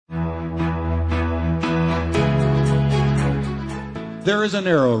there is a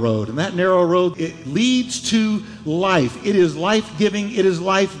narrow road, and that narrow road, it leads to life. It is life-giving. It is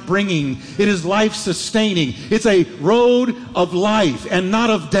life-bringing. It is life-sustaining. It's a road of life and not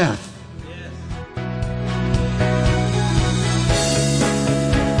of death.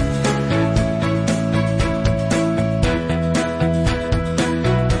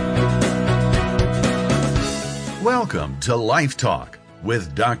 Welcome to Life Talk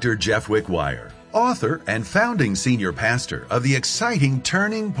with Dr. Jeff Wickwire, author and founding senior pastor of the exciting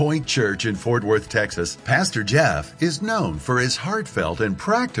Turning Point Church in Fort Worth, Texas. Pastor Jeff is known for his heartfelt and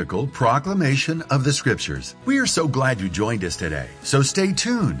practical proclamation of the Scriptures. We are so glad you joined us today. So stay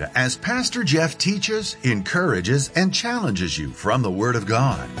tuned as Pastor Jeff teaches, encourages, and challenges you from the Word of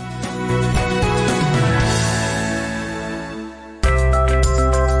God.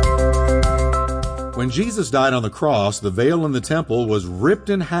 When Jesus died on the cross, the veil in the temple was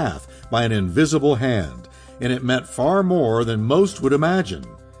ripped in half by an invisible hand, and it meant far more than most would imagine.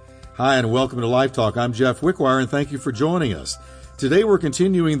 Hi, and welcome to Life Talk. I'm Jeff Wickwire, and thank you for joining us. Today we're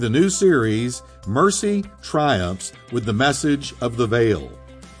continuing the new series, Mercy Triumphs, with the message of the veil.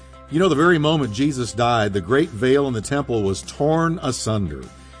 You know, the very moment Jesus died, the great veil in the temple was torn asunder.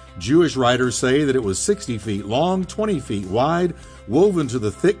 Jewish writers say that it was 60 feet long, 20 feet wide, woven to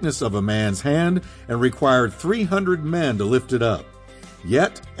the thickness of a man's hand, and required 300 men to lift it up.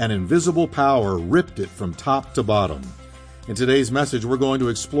 Yet an invisible power ripped it from top to bottom. In today's message, we're going to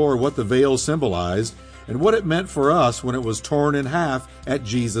explore what the veil symbolized and what it meant for us when it was torn in half at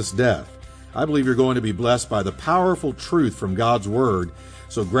Jesus' death. I believe you're going to be blessed by the powerful truth from God's Word.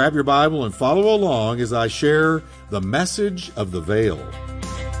 So grab your Bible and follow along as I share the message of the veil.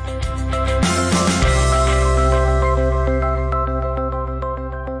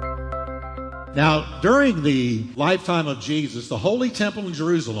 Now, during the lifetime of Jesus, the Holy Temple in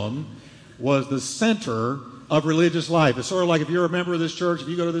Jerusalem was the center of religious life. It's sort of like if you're a member of this church, if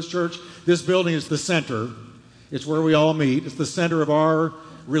you go to this church, this building is the center. It's where we all meet. It's the center of our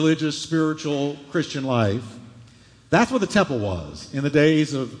religious, spiritual, Christian life. That's what the temple was in the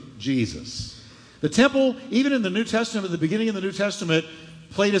days of Jesus. The temple, even in the New Testament, at the beginning of the New Testament,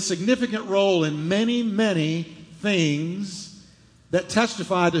 played a significant role in many, many things that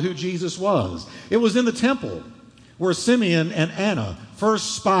testified to who Jesus was. It was in the temple where Simeon and Anna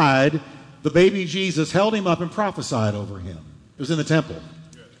first spied the baby Jesus, held him up, and prophesied over him. It was in the temple.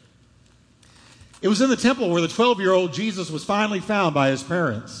 It was in the temple where the 12-year-old Jesus was finally found by his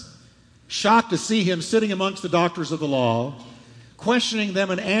parents, shocked to see him sitting amongst the doctors of the law, questioning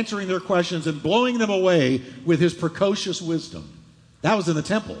them and answering their questions and blowing them away with his precocious wisdom. That was in the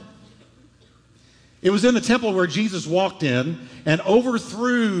temple. It was in the temple where Jesus walked in and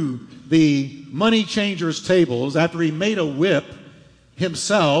overthrew the money changers' tables after he made a whip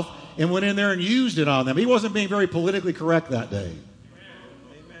himself and went in there and used it on them. He wasn't being very politically correct that day.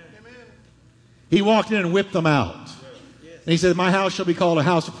 Amen. He walked in and whipped them out. And he said, "My house shall be called a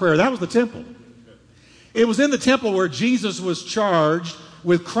house of prayer." That was the temple. It was in the temple where Jesus was charged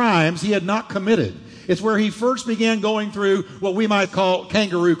with crimes he had not committed. It's where he first began going through what we might call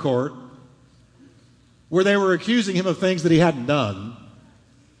kangaroo court, where they were accusing him of things that he hadn't done.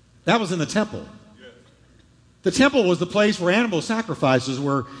 That was in the temple. The temple was the place where animal sacrifices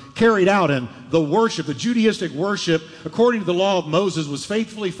were carried out, and the worship, the Judaistic worship, according to the law of Moses, was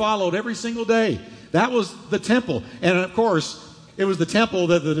faithfully followed every single day. That was the temple. And of course, it was the temple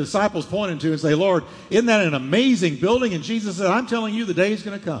that the disciples pointed to and say, "Lord, isn't that an amazing building?" And Jesus said, "I'm telling you, the day is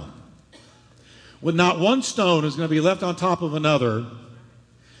going to come when not one stone is going to be left on top of another,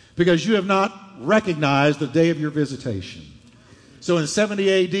 because you have not recognized the day of your visitation." So in 70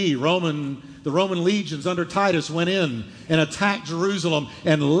 A.D., the Roman legions under Titus went in and attacked Jerusalem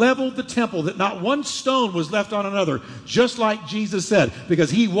and leveled the temple that not one stone was left on another, just like Jesus said,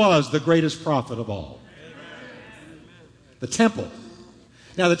 because he was the greatest prophet of all. Amen. The temple.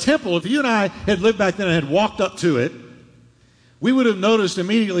 Now the temple, if you and I had lived back then and had walked up to it, we would have noticed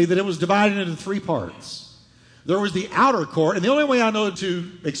immediately that it was divided into three parts. There was the outer court, and the only way I know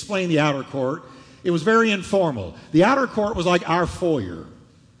to explain the outer court, it was very informal. The outer court was like our foyer,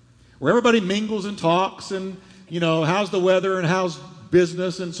 where everybody mingles and talks and, how's the weather and how's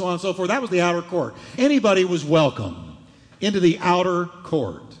business and so on and so forth. That was the outer court. Anybody was welcome into the outer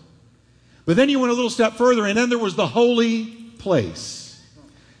court. But then you went a little step further, and then there was the holy place.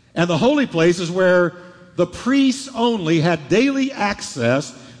 And the holy place is where the priests only had daily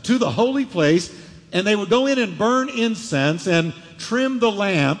access to the holy place, and they would go in and burn incense and trim the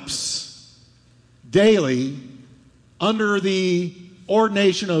lamps daily under the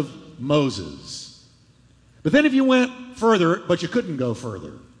ordination of Moses. But then if you went further, but you couldn't go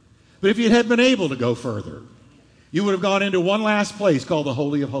further. But if you had been able to go further, you would have gone into one last place called the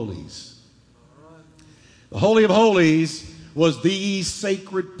Holy of Holies. The Holy of Holies was the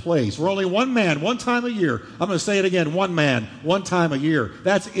sacred place where only one man, one time a year, I'm going to say it again, one man, one time a year.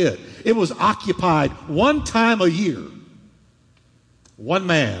 That's it. It was occupied one time a year. One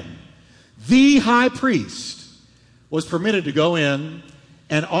man, the high priest, was permitted to go in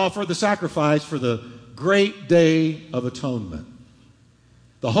and offer the sacrifice for the great day of atonement.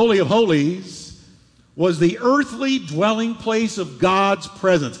 The Holy of Holies was the earthly dwelling place of God's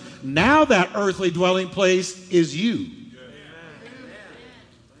presence. Now that earthly dwelling place is you.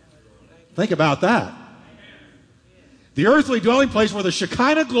 Think about that. The earthly dwelling place where the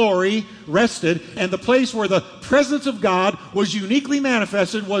Shekinah glory rested and the place where the presence of God was uniquely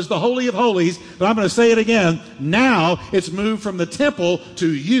manifested was the Holy of Holies. But I'm going to say it again. Now it's moved from the temple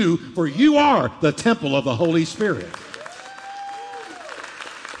to you, for you are the temple of the Holy Spirit.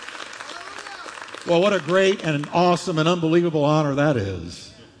 Well, what a great and an awesome and unbelievable honor that is.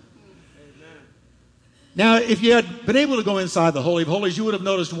 Now, if you had been able to go inside the Holy of Holies, you would have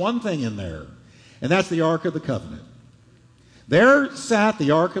noticed one thing in there, and that's the Ark of the Covenant. There sat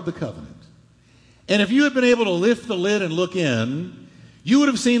the Ark of the Covenant. And if you had been able to lift the lid and look in, you would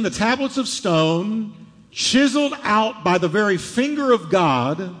have seen the tablets of stone chiseled out by the very finger of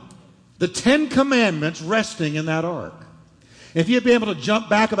God, the 10 Commandments resting in that ark. If you had been able to jump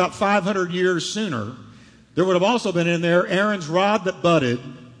back about 500 years sooner, there would have also been in there Aaron's rod that budded,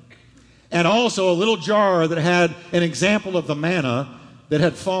 and also a little jar that had an example of the manna that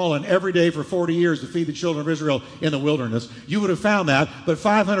had fallen every day for 40 years to feed the children of Israel in the wilderness. You would have found that, but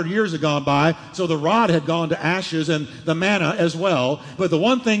 500 years had gone by, so the rod had gone to ashes and the manna as well. But the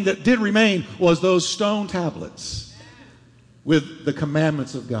one thing that did remain was those stone tablets with the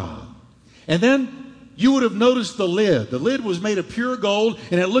commandments of God. And then you would have noticed the lid. The lid was made of pure gold,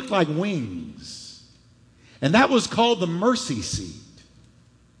 and it looked like wings. And that was called the mercy seat.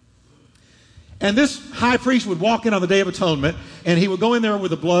 And this high priest would walk in on the Day of Atonement, and he would go in there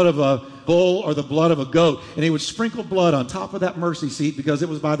with the blood of a bull or the blood of a goat, and he would sprinkle blood on top of that mercy seat because it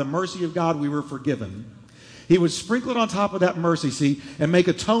was by the mercy of God we were forgiven. He would sprinkle it on top of that mercy seat and make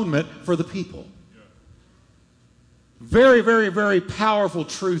atonement for the people. Very, very, very powerful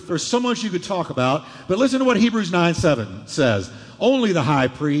truth. There's so much you could talk about, but listen to what Hebrews 9:7 says. Only the high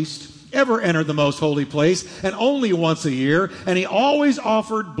priest ever entered the most holy place, and only once a year, and he always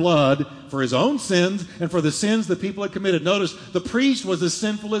offered blood for his own sins and for the sins the people had committed. Notice, the priest was as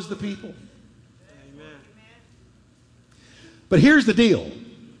sinful as the people. Amen. But here's the deal.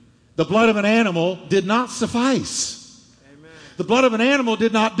 The blood of an animal did not suffice. Amen. The blood of an animal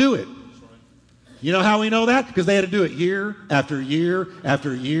did not do it. You know how we know that? Because they had to do it year after year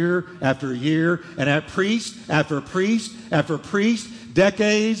after year after year, and at priest after priest after priest,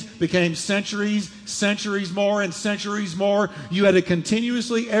 decades became centuries, centuries more and centuries more. You had to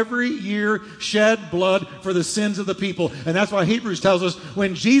continuously every year shed blood for the sins of the people. And that's why Hebrews tells us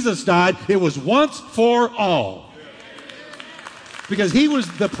when Jesus died, it was once for all. Because he was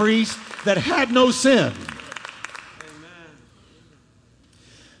the priest that had no sin.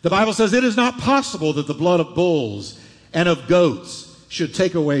 The Bible says it is not possible that the blood of bulls and of goats should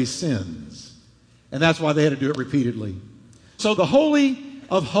take away sins. And that's why they had to do it repeatedly. So the Holy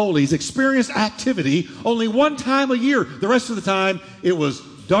of Holies experienced activity only one time a year. The rest of the time, it was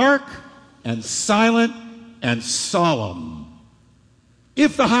dark and silent and solemn.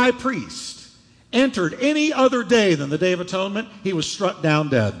 If the high priest entered any other day than the Day of Atonement, he was struck down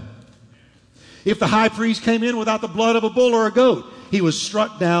dead. If the high priest came in without the blood of a bull or a goat, he was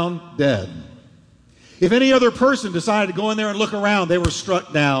struck down dead. If any other person decided to go in there and look around, they were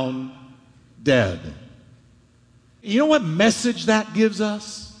struck down dead. You know what message that gives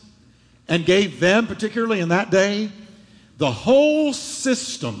us? And gave them, particularly in that day? The whole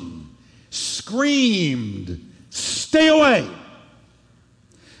system screamed, "Stay away!"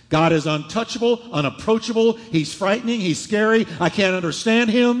 God is untouchable, unapproachable. He's frightening. He's scary. I can't understand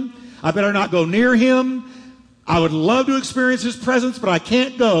him. I better not go near him. I would love to experience his presence, but I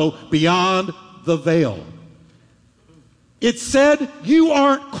can't go beyond the veil. It said you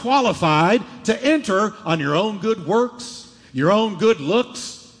aren't qualified to enter on your own good works, your own good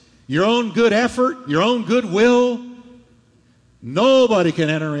looks, your own good effort, your own good will. Nobody can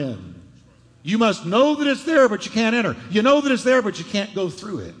enter in. You must know that it's there, but you can't enter. You know that it's there, but you can't go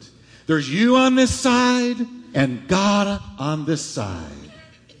through it. There's you on this side and God on this side.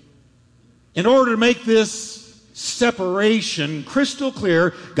 In order to make this separation crystal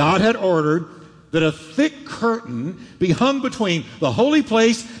clear, God had ordered that a thick curtain be hung between the holy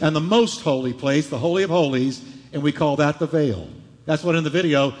place and the most holy place, the Holy of Holies, and we call that the veil. That's what in the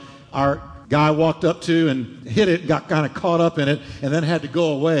video our guy walked up to and hit it, got kind of caught up in it, and then had to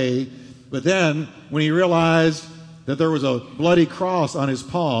go away. But then, when he realized that there was a bloody cross on his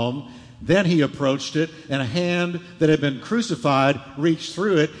palm, then he approached it, and a hand that had been crucified reached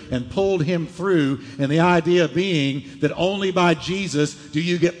through it and pulled him through. And the idea being that only by Jesus do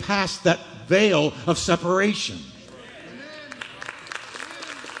you get past that veil of separation.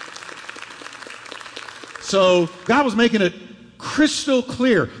 So God was making it crystal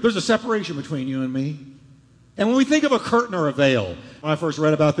clear. There's a separation between you and me. And when we think of a curtain or a veil, when I first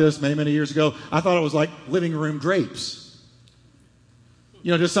read about this many, many years ago, I thought it was like living room drapes.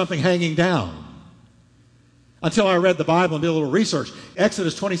 You know, just something hanging down. Until I read the Bible and did a little research.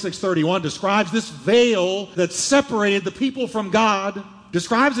 Exodus 26:31 describes this veil that separated the people from God,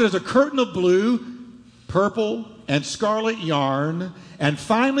 describes it as a curtain of blue, purple, and scarlet yarn, and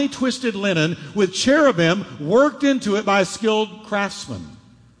finely twisted linen with cherubim worked into it by a skilled craftsman.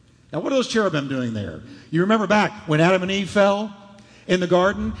 Now, what are those cherubim doing there? You remember back when Adam and Eve fell in the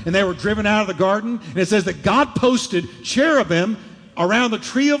garden, and they were driven out of the garden, and it says that God posted cherubim around the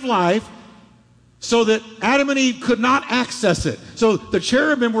tree of life so that Adam and Eve could not access it. So the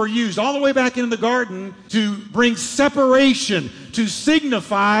cherubim were used all the way back into the garden to bring separation, to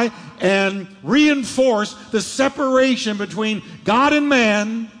signify and reinforce the separation between God and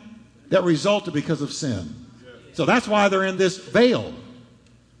man that resulted because of sin. So that's why they're in this veil.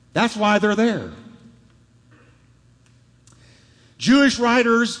 That's why they're there. Jewish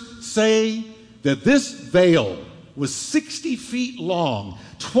writers say that this veil was 60 feet long,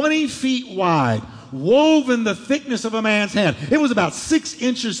 20 feet wide, woven the thickness of a man's hand. It was about 6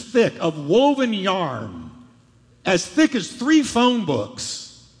 inches thick of woven yarn, as thick as 3 phone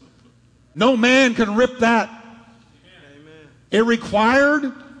books. No man can rip that. Amen. It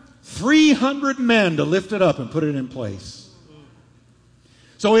required 300 men to lift it up and put it in place.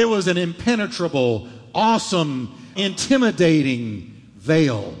 So it was an impenetrable, awesome, intimidating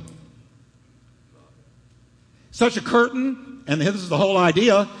veil. Such a curtain, and this is the whole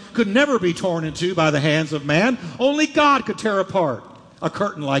idea, could never be torn into by the hands of man. Only God could tear apart a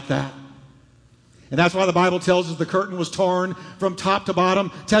curtain like that. And that's why the Bible tells us the curtain was torn from top to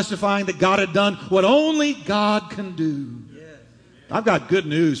bottom, testifying that God had done what only God can do. I've got good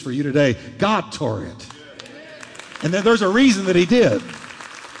news for you today. God tore it. And then there's a reason that he did.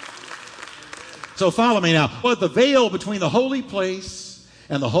 So follow me now. But the veil between the holy place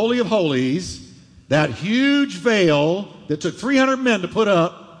and the Holy of Holies, that huge veil that took 300 men to put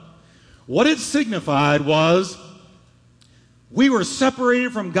up, what it signified was we were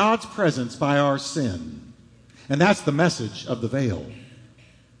separated from God's presence by our sin. And that's the message of the veil.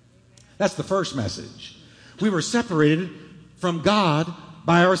 That's the first message. We were separated from God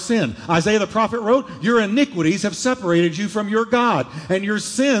by our sin. Isaiah the prophet wrote, your iniquities have separated you from your God, and your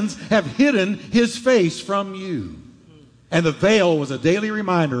sins have hidden his face from you. And the veil was a daily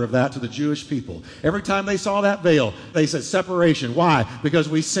reminder of that to the Jewish people. Every time they saw that veil, they said separation. Why? Because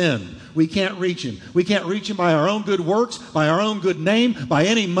we sinned. We can't reach him. We can't reach him by our own good works, by our own good name, by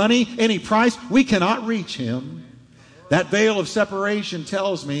any money, any price. We cannot reach him. That veil of separation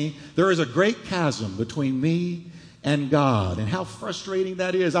tells me there is a great chasm between me and God. And how frustrating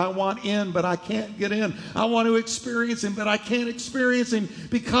that is. I want in, but I can't get in. I want to experience him, but I can't experience him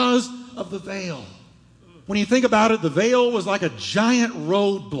because of the veil. When you think about it, the veil was like a giant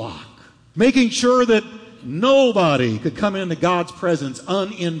roadblock, making sure that nobody could come into God's presence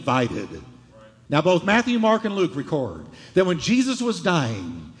uninvited. Now, both Matthew, Mark, and Luke record that when Jesus was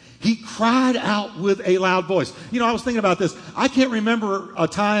dying, he cried out with a loud voice. You know, I was thinking about this. I can't remember a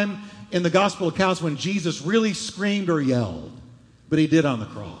time in the gospel accounts when Jesus really screamed or yelled, but he did on the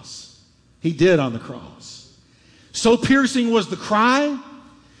cross. He did on the cross. So piercing was the cry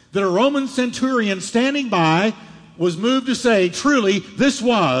that a Roman centurion standing by was moved to say, truly, this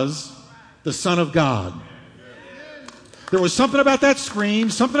was the Son of God. There was something about that scream,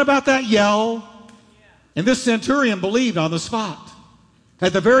 something about that yell, and this centurion believed on the spot.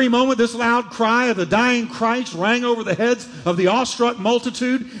 At the very moment this loud cry of the dying Christ rang over the heads of the awestruck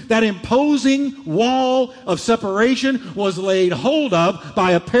multitude, that imposing wall of separation was laid hold of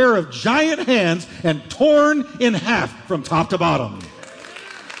by a pair of giant hands and torn in half from top to bottom.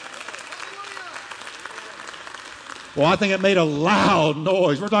 Well, I think it made a loud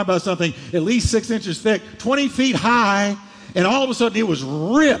noise. We're talking about something at least 6 inches thick, 20 feet high, and all of a sudden it was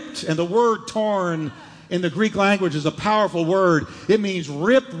ripped. And the word torn in the Greek language is a powerful word. It means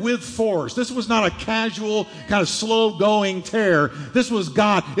ripped with force. This was not a casual, kind of slow-going tear. This was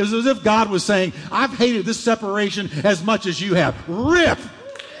God. It was as if God was saying, I've hated this separation as much as you have. Rip!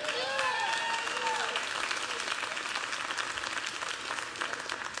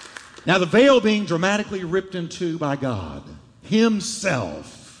 Now, the veil being dramatically ripped in two by God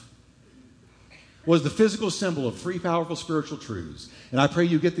Himself was the physical symbol of three powerful spiritual truths. And I pray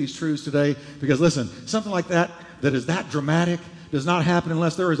you get these truths today because, listen, something like that is that dramatic does not happen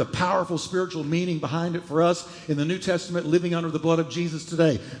unless there is a powerful spiritual meaning behind it for us in the New Testament living under the blood of Jesus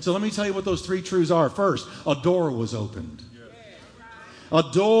today. So let me tell you what those three truths are. First, a door was opened. A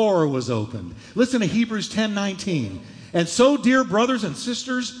door was opened. Listen to Hebrews 10:19. And so, dear brothers and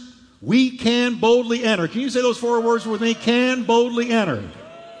sisters, we can boldly enter. Can you say those four words with me? Can boldly enter.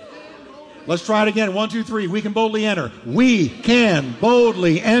 Let's try it again. 1, 2, 3. We can boldly enter. We can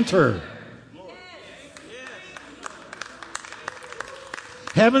boldly enter.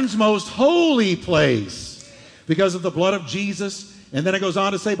 Heaven's most holy place because of the blood of Jesus. And then it goes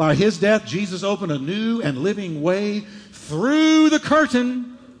on to say, by His death, Jesus opened a new and living way through the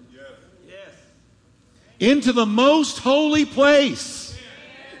curtain into the most holy place.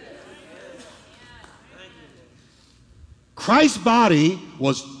 Christ's body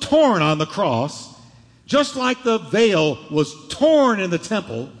was torn on the cross, just like the veil was torn in the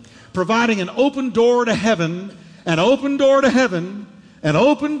temple, providing an open door to heaven, an open door to heaven, an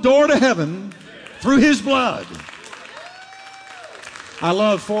open door to heaven through His blood. I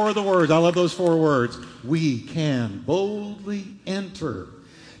love four of the words. I love those four words. We can boldly enter.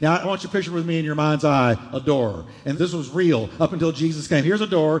 Now, I want you to picture with me in your mind's eye a door. And this was real up until Jesus came. Here's a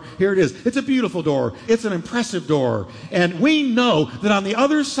door. Here it is. It's a beautiful door. It's an impressive door. And we know that on the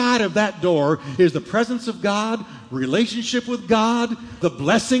other side of that door is the presence of God, relationship with God, the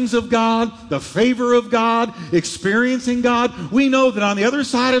blessings of God, the favor of God, experiencing God. We know that on the other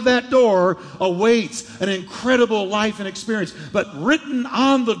side of that door awaits an incredible life and experience. But written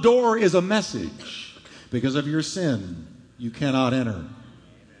on the door is a message. Because of your sin, you cannot enter.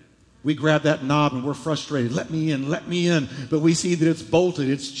 We grab that knob and we're frustrated. Let me in, let me in. But we see that it's bolted,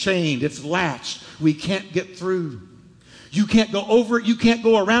 it's chained, it's latched. We can't get through. You can't go over it. You can't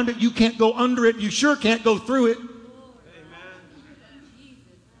go around it. You can't go under it. You sure can't go through it.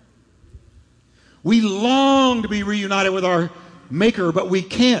 We long to be reunited with our Maker, but we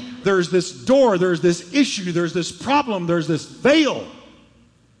can't. There's this door, there's this issue, there's this problem, there's this veil.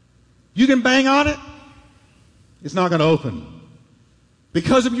 You can bang on it, it's not going to open.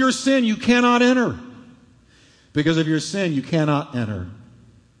 Because of your sin, you cannot enter. Because of your sin, you cannot enter.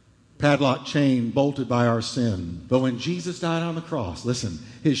 Padlock chain bolted by our sin. But when Jesus died on the cross, listen,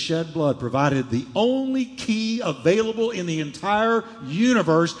 His shed blood provided the only key available in the entire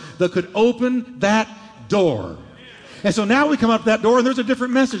universe that could open that door. And so now we come up to that door and there's a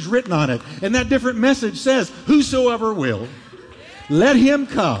different message written on it. And that different message says, whosoever will, let him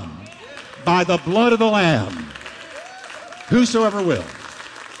come by the blood of the Lamb. Whosoever will.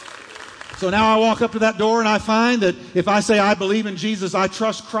 So now I walk up to that door and I find that if I say I believe in Jesus, I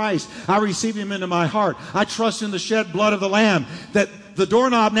trust Christ, I receive Him into my heart, I trust in the shed blood of the Lamb, that the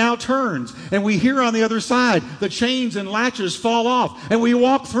doorknob now turns and we hear on the other side the chains and latches fall off and we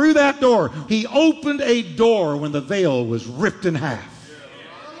walk through that door. He opened a door when the veil was ripped in half.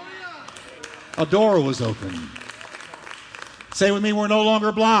 A door was opened. Say with me, we're no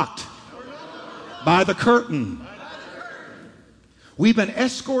longer blocked by the curtain. We've been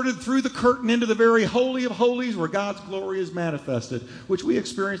escorted through the curtain into the very holy of holies where God's glory is manifested, which we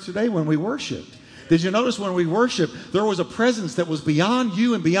experience today when we worshiped. Did you notice when we worshiped, there was a presence that was beyond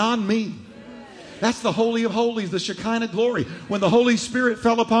you and beyond me? That's the Holy of Holies, the Shekinah glory. When the Holy Spirit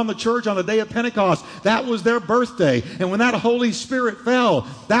fell upon the church on the day of Pentecost, that was their birthday. And when that Holy Spirit fell,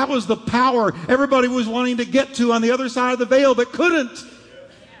 that was the power everybody was wanting to get to on the other side of the veil but couldn't.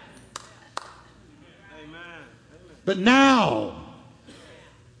 But now,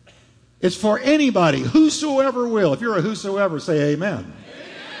 it's for anybody, whosoever will. If you're a whosoever, say amen.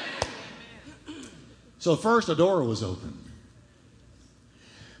 So first, a door was opened.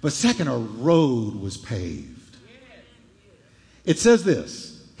 But second, a road was paved. It says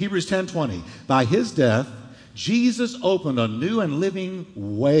this, Hebrews 10:20. By His death, Jesus opened a new and living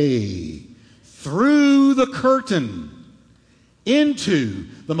way through the curtain into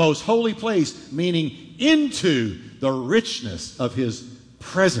the most holy place, meaning into the richness of His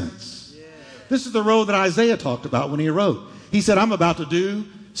presence. This is the road that Isaiah talked about when he wrote. He said, I'm about to do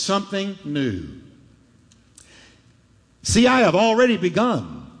something new. See, I have already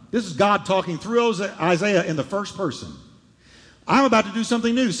begun. This is God talking through Isaiah in the first person. I'm about to do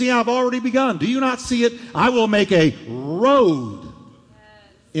something new. See, I've already begun. Do you not see it? I will make a road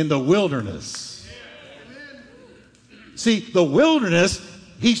in the wilderness. See, the wilderness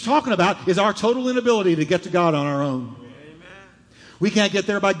he's talking about is our total inability to get to God on our own. We can't get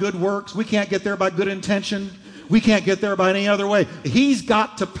there by good works. We can't get there by good intention. We can't get there by any other way. He's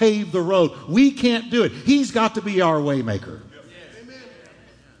got to pave the road. We can't do it. He's got to be our way maker.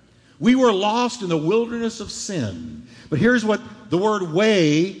 We were lost in the wilderness of sin. But here's what the word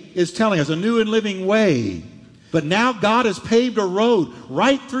way is telling us, a new and living way. But now God has paved a road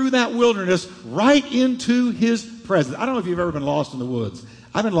right through that wilderness, right into His presence. I don't know if you've ever been lost in the woods.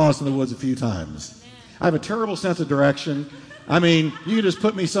 I've been lost in the woods a few times. I have a terrible sense of direction. I mean, you can just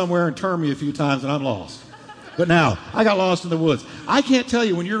put me somewhere and turn me a few times and I'm lost. But now, I got lost in the woods. I can't tell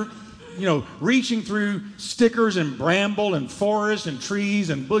you when you're, reaching through stickers and bramble and forest and trees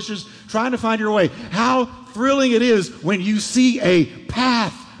and bushes, trying to find your way, how thrilling it is when you see a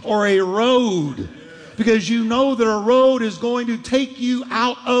path or a road, because you know that a road is going to take you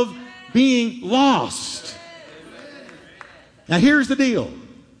out of being lost. Now, here's the deal.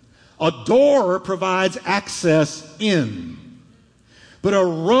 A door provides access in, but a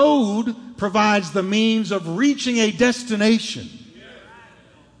road provides the means of reaching a destination.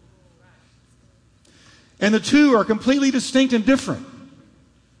 And the two are completely distinct and different.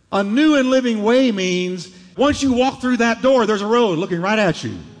 A new and living way means once you walk through that door, there's a road looking right at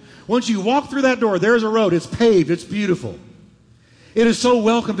you. Once you walk through that door, there's a road. It's paved. It's beautiful. It is so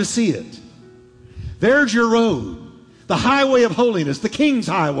welcome to see it. There's your road, the highway of holiness, the King's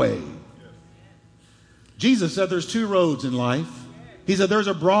highway. Jesus said there's two roads in life. He said there's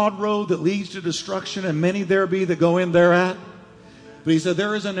a broad road that leads to destruction, and many there be that go in thereat. But he said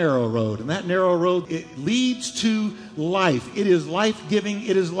there is a narrow road, and that narrow road, it leads to life. It is life-giving.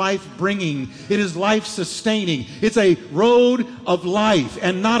 It is life-bringing. It is life-sustaining. It's a road of life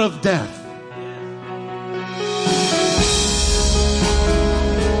and not of death.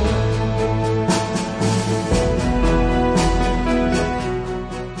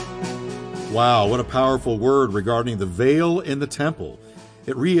 Wow, what a powerful word regarding the veil in the temple.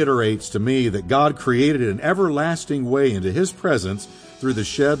 It reiterates to me that God created an everlasting way into His presence through the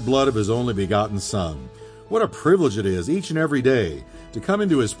shed blood of His only begotten Son. What a privilege it is each and every day to come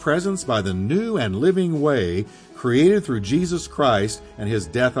into His presence by the new and living way created through Jesus Christ and His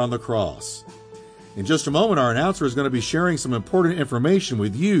death on the cross. In just a moment, our announcer is going to be sharing some important information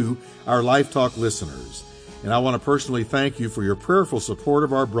with you, our Life Talk listeners. And I want to personally thank you for your prayerful support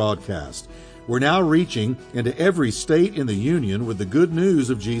of our broadcast. We're now reaching into every state in the Union with the good news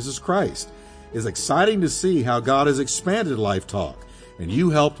of Jesus Christ. It's exciting to see how God has expanded Life Talk, and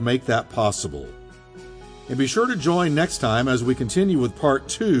you helped make that possible. And be sure to join next time as we continue with part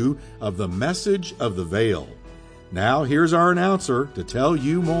 2 of The Message of the Veil. Now, here's our announcer to tell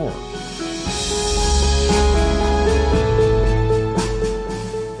you more.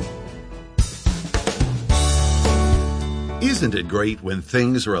 Isn't it great when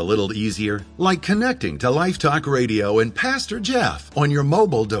things are a little easier? Like connecting to Life Talk Radio and Pastor Jeff on your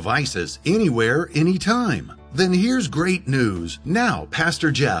mobile devices, anywhere, anytime. Then here's great news. Now,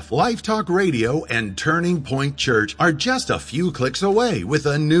 Pastor Jeff, Life Talk Radio, and Turning Point Church are just a few clicks away with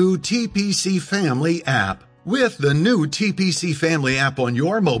a new TPC Family app. With the new TPC Family app on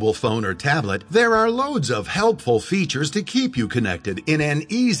your mobile phone or tablet, there are loads of helpful features to keep you connected in an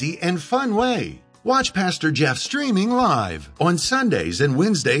easy and fun way. Watch Pastor Jeff streaming live on Sundays and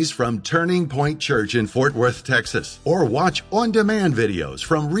Wednesdays from Turning Point Church in Fort Worth, Texas. Or watch on-demand videos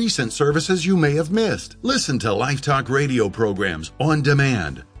from recent services you may have missed. Listen to Life Talk radio programs on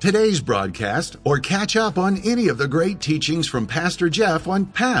demand, today's broadcast, or catch up on any of the great teachings from Pastor Jeff on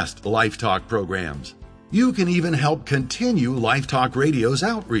past Life Talk programs. You can even help continue Life Talk Radio's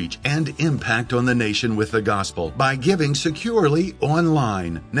outreach and impact on the nation with the gospel by giving securely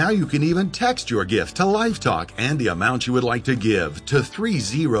online. Now you can even text your gift to Life Talk and the amount you would like to give to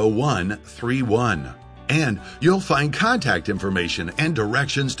 30131. And you'll find contact information and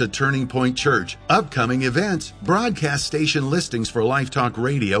directions to Turning Point Church, upcoming events, broadcast station listings for Life Talk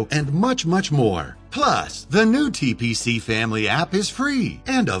Radio, and much, much more. Plus, the new TPC Family app is free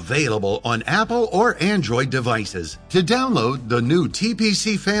and available on Apple or Android devices. To download the new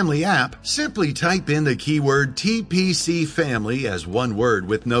TPC Family app, simply type in the keyword TPC Family as one word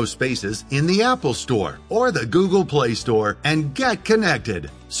with no spaces in the Apple Store or the Google Play Store and get connected.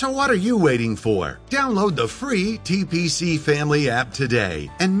 So what are you waiting for? Download the free TPC Family app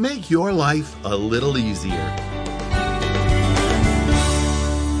today and make your life a little easier.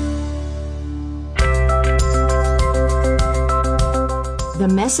 The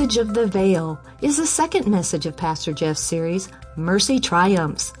Message of the Veil is the second message of Pastor Jeff's series, Mercy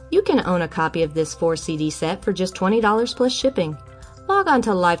Triumphs. You can own a copy of this 4-CD set for just $20 plus shipping. Log on to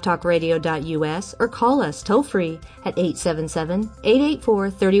lifetalkradio.us or call us toll-free at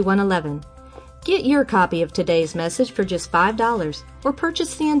 877-884-3111. Get your copy of today's message for just $5 or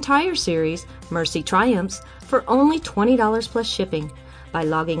purchase the entire series, Mercy Triumphs, for only $20 plus shipping by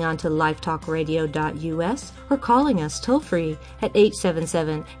logging on to lifetalkradio.us or calling us toll-free at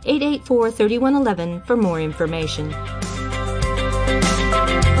 877-884-3111 for more information.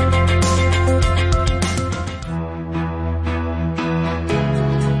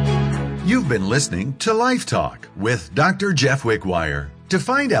 You've been listening to Life Talk with Dr. Jeff Wickwire. To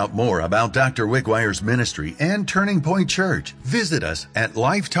find out more about Dr. Wickwire's ministry and Turning Point Church, visit us at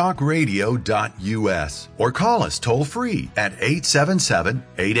lifetalkradio.us or call us toll-free at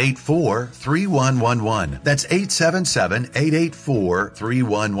 877-884-3111. That's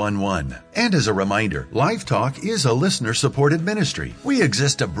 877-884-3111. And as a reminder, Life Talk is a listener-supported ministry. We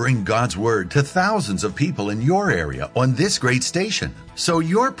exist to bring God's Word to thousands of people in your area on this great station. So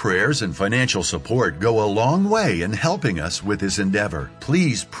your prayers and financial support go a long way in helping us with this endeavor.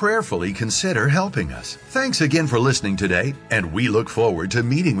 Please prayerfully consider helping us. Thanks again for listening today, and we look forward to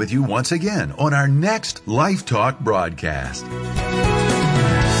meeting with you once again on our next Life Talk broadcast.